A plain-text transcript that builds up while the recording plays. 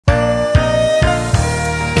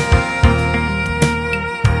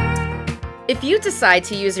you decide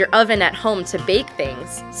to use your oven at home to bake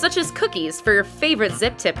things, such as cookies for your favorite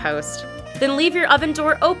Zip Tip host, then leave your oven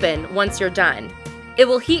door open once you're done. It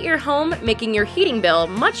will heat your home, making your heating bill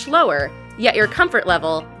much lower, yet your comfort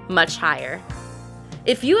level much higher.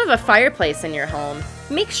 If you have a fireplace in your home,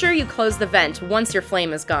 make sure you close the vent once your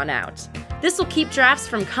flame has gone out. This will keep drafts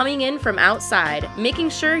from coming in from outside, making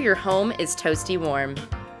sure your home is toasty warm.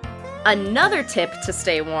 Another tip to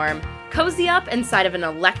stay warm: cozy up inside of an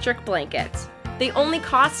electric blanket. They only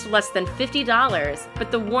cost less than $50, but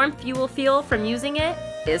the warmth you will feel from using it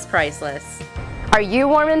is priceless. Are you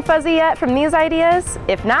warm and fuzzy yet from these ideas?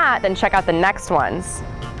 If not, then check out the next ones.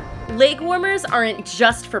 Leg warmers aren't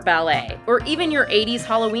just for ballet or even your 80s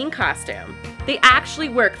Halloween costume. They actually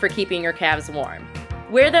work for keeping your calves warm.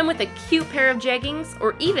 Wear them with a cute pair of jeggings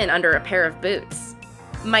or even under a pair of boots.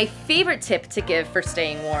 My favorite tip to give for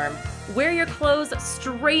staying warm: wear your clothes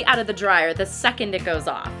straight out of the dryer the second it goes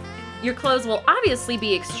off. Your clothes will obviously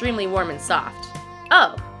be extremely warm and soft.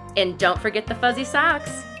 Oh, and don't forget the fuzzy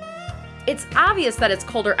socks. It's obvious that it's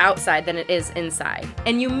colder outside than it is inside,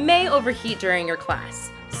 and you may overheat during your class.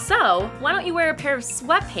 So, why don't you wear a pair of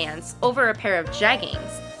sweatpants over a pair of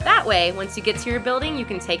jeggings? That way, once you get to your building, you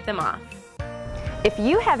can take them off. If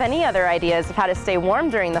you have any other ideas of how to stay warm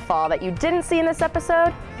during the fall that you didn't see in this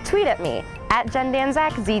episode, tweet at me,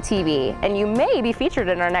 @Danczak ZTV, and you may be featured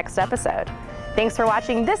in our next episode. Thanks for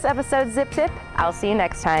watching this episode's Zip Tip. I'll see you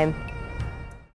next time.